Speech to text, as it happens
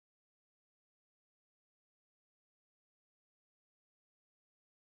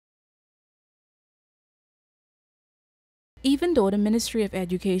Even though the Ministry of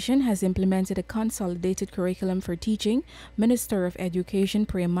Education has implemented a consolidated curriculum for teaching, Minister of Education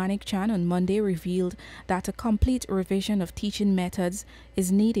Priya Manickchand on Monday revealed that a complete revision of teaching methods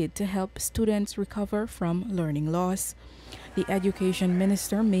is needed to help students recover from learning loss. The Education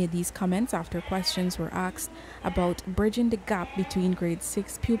Minister made these comments after questions were asked about bridging the gap between grade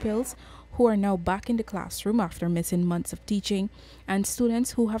 6 pupils who are now back in the classroom after missing months of teaching and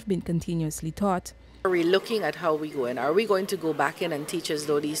students who have been continuously taught. Are we looking at how we go in? Are we going to go back in and teach as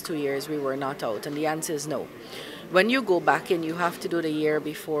though these 2 years we were not out? And the answer is no. When you go back in, you have to do the year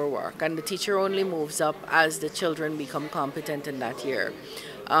before work, and the teacher only moves up as the children become competent in that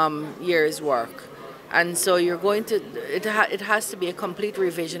year's work. And so you're going to, it has to be a complete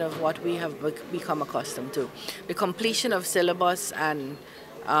revision of what we have become accustomed to. The completion of syllabus and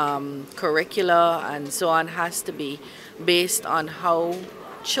curricula and so on has to be based on how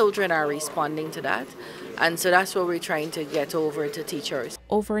children are responding to that, and so that's what we're trying to get over to teachers.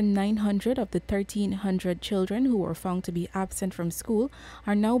 Over 900 of the 1,300 children who were found to be absent from school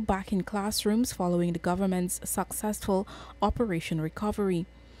are now back in classrooms following the government's successful Operation Recovery.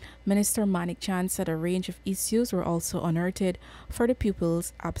 Minister Manickchand said a range of issues were also unearthed for the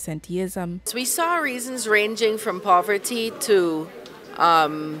pupils' absenteeism. So we saw reasons ranging from poverty to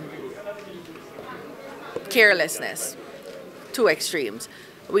carelessness, two extremes.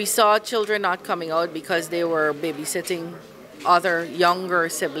 We saw children not coming out because they were babysitting other younger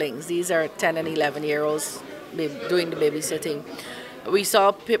siblings. These are 10 and 11-year-olds doing the babysitting. We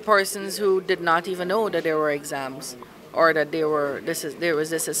saw persons who did not even know that there were exams or that there was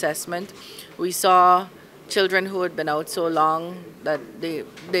this assessment. We saw children who had been out so long that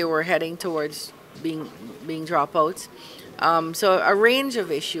they were heading towards being dropouts. So a range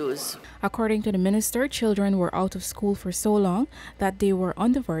of issues. According to the minister, children were out of school for so long that they were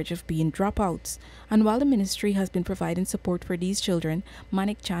on the verge of being dropouts. And while the ministry has been providing support for these children,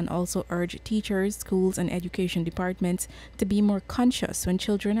 Manickchand also urged teachers, schools, and education departments to be more conscious when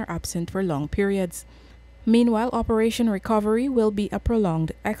children are absent for long periods. Meanwhile, Operation Recovery will be a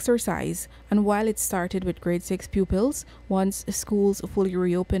prolonged exercise, and while it started with grade 6 pupils, once schools fully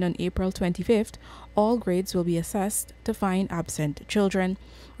reopen on April 25th, all grades will be assessed to find absent children.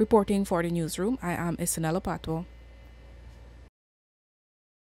 Reporting for the newsroom, I am Isanella Patwo.